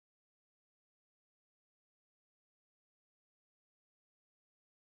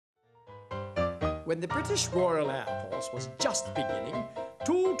when the British Royal Air Force was just beginning,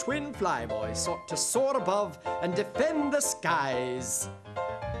 two twin flyboys sought to soar above and defend the skies.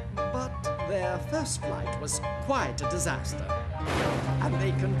 But their first flight was quite a disaster, and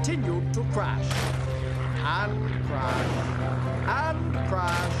they continued to crash, and crash, and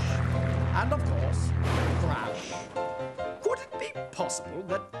crash, and of course, crash. Could it be possible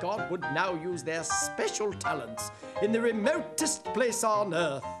that God would now use their special talents in the remotest place on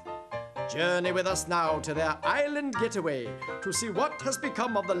Earth? Journey with us now to their island getaway to see what has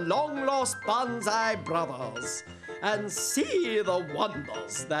become of the long-lost Bonsai brothers and see the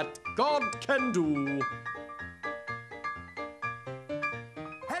wonders that God can do.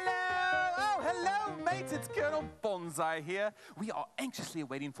 It's Colonel Bonsai here. We are anxiously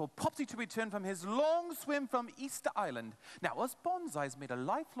awaiting for Popsy to return from his long swim from Easter Island. Now, us Bonsais made a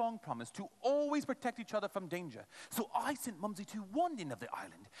lifelong promise to always protect each other from danger. So I sent Mumsy to one end of the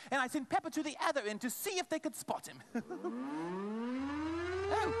island, and I sent Pepper to the other end to see if they could spot him. Oh,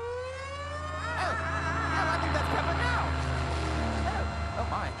 I think that's Pepper now. Oh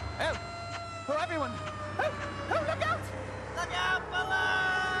my. Oh, everyone. Oh, look out! Look out below!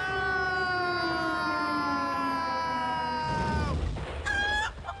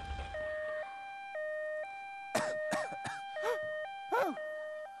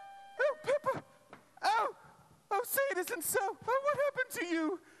 Say it isn't so. Oh, what happened to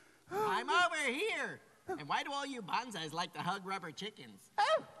you? I'm over here. And why do all you bonsais like to hug rubber chickens?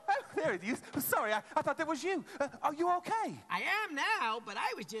 Oh, there it is. Sorry, I thought that was you. Are you okay? I am now, but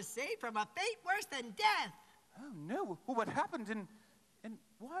I was just saved from a fate worse than death. Oh, no. Well, what happened? And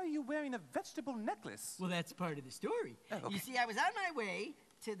why are you wearing a vegetable necklace? Well, that's part of the story. Oh, okay. You see, I was on my way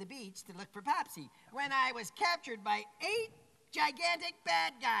to the beach to look for Popsy when I was captured by 8 gigantic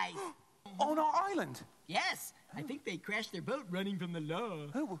bad guys. On our island? Yes. I think they crashed their boat running from the law.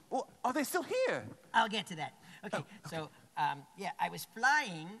 Oh, well, are they still here? I'll get to that. Okay, so, yeah, I was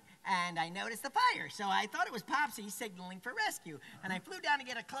flying, and I noticed the fire, so I thought it was Popsy signaling for rescue. And I flew down to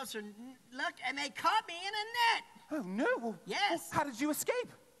get a closer look, and they caught me in a net. Oh, no. Well, yes. Well, how did you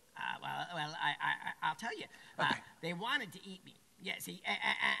escape? I'll tell you. Okay. They wanted to eat me. Yeah, see,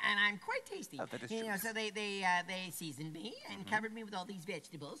 and I'm quite tasty. Oh, that is true. You know, so they seasoned me and covered me with all these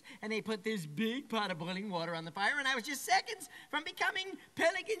vegetables, and they put this big pot of boiling water on the fire, and I was just seconds from becoming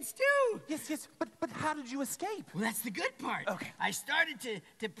pelican stew. Yes, but how did you escape? Well, that's the good part. Okay. I started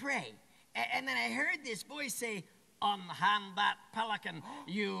to pray, and then I heard this voice say, "Unhand that pelican,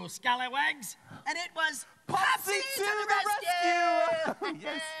 you scallywags," and it was Popsy to the rescue!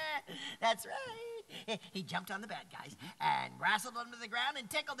 Yes. That's right. He jumped on the bad guys and wrestled them to the ground and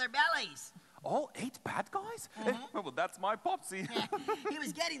tickled their bellies. All 8 bad guys? Well, that's my Popsy. He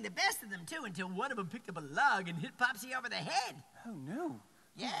was getting the best of them, too, until one of them picked up a log and hit Popsy over the head. Oh, no.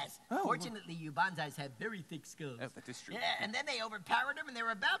 Yes. Oh. Fortunately, you bonsais have very thick skulls. Oh, that is true. Yeah, and then they overpowered him, and they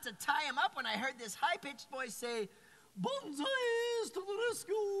were about to tie him up when I heard this high-pitched voice say, "Bonsais to the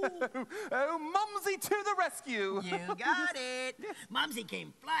rescue!" Oh, Mumsy to the rescue! You got it. Yes. Mumsy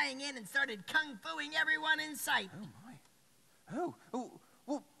came flying in and started kung-fuing everyone in sight. Oh, my. Oh,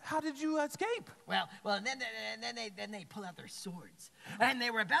 well, how did you escape? Well, and then they pull out their swords, and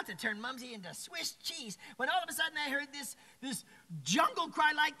they were about to turn Mumsy into Swiss cheese when all of a sudden I heard this jungle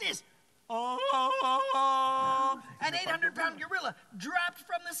cry like this. Oh, an 800-pound gorilla dropped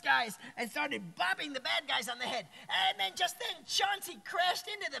from the skies and started bopping the bad guys on the head. And then just then, Chauncey crashed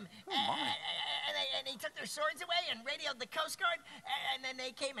into them. And he took their swords away and radioed the Coast Guard, and then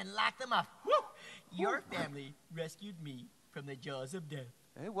they came and locked them up. Woo! Your family rescued me from the jaws of death.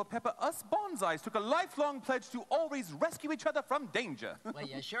 Well, Pepper, us bonsais took a lifelong pledge to always rescue each other from danger. Well,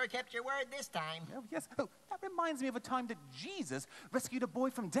 you sure kept your word this time. Oh, yes. Oh, that reminds me of a time that Jesus rescued a boy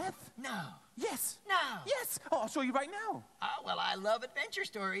from death. No. Yes. No. Yes. Oh, I'll show you right now. Oh, well, I love adventure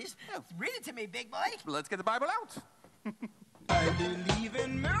stories. Oh. Read it to me, big boy. Let's get the Bible out. I believe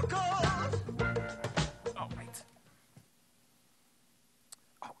in miracles. All right.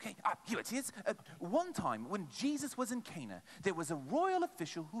 Okay, here it is. One time, when Jesus was in Cana, there was a royal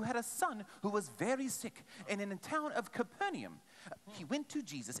official who had a son who was very sick. And in the town of Capernaum, he went to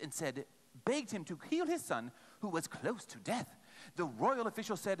Jesus and begged him to heal his son who was close to death. The royal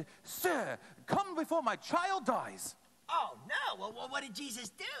official said, "Sir, come before my child dies." Oh, no. Well, what did Jesus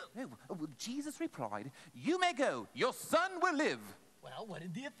do? Well, Jesus replied, "You may go. Your son will live." Well, what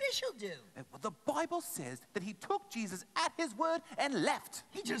did the official do? Well, the Bible says that he took Jesus at his word and left.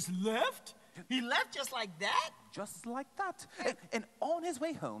 He just left? He left just like that? just like that. And on his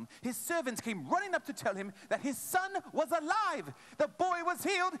way home, his servants came running up to tell him that his son was alive. The boy was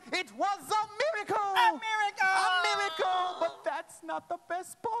healed. It was a miracle. A miracle! A miracle! But that's not the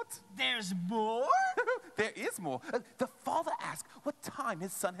best part. There's more? There is more. The father asked what time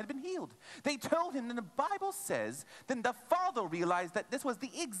his son had been healed. They told him, and the Bible says, then the father realized that this was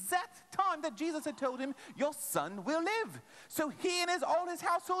the exact time that Jesus had told him, your son will live. So he and all his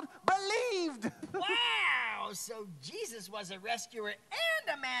household believed. Wow! So Jesus was a rescuer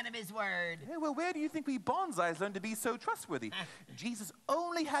and a man of his word. Yeah, well, where do you think we bonsais learned to be so trustworthy? Jesus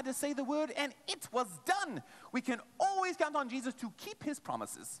only had to say the word, and it was done. We can always count on Jesus to keep his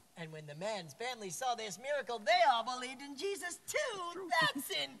promises. And when the man's family saw this miracle, they all believed in Jesus too. That's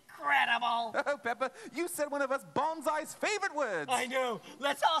incredible. Oh, Peppa, you said one of us bonsai's favorite words. I know.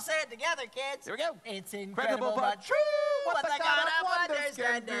 Let's all say it together, kids. Here we go. It's incredible but true what the God of wonders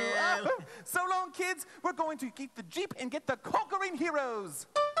can do. So long, kids. We're going to keep the Jeep and get the conquering heroes.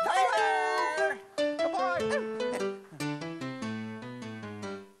 Later. Goodbye.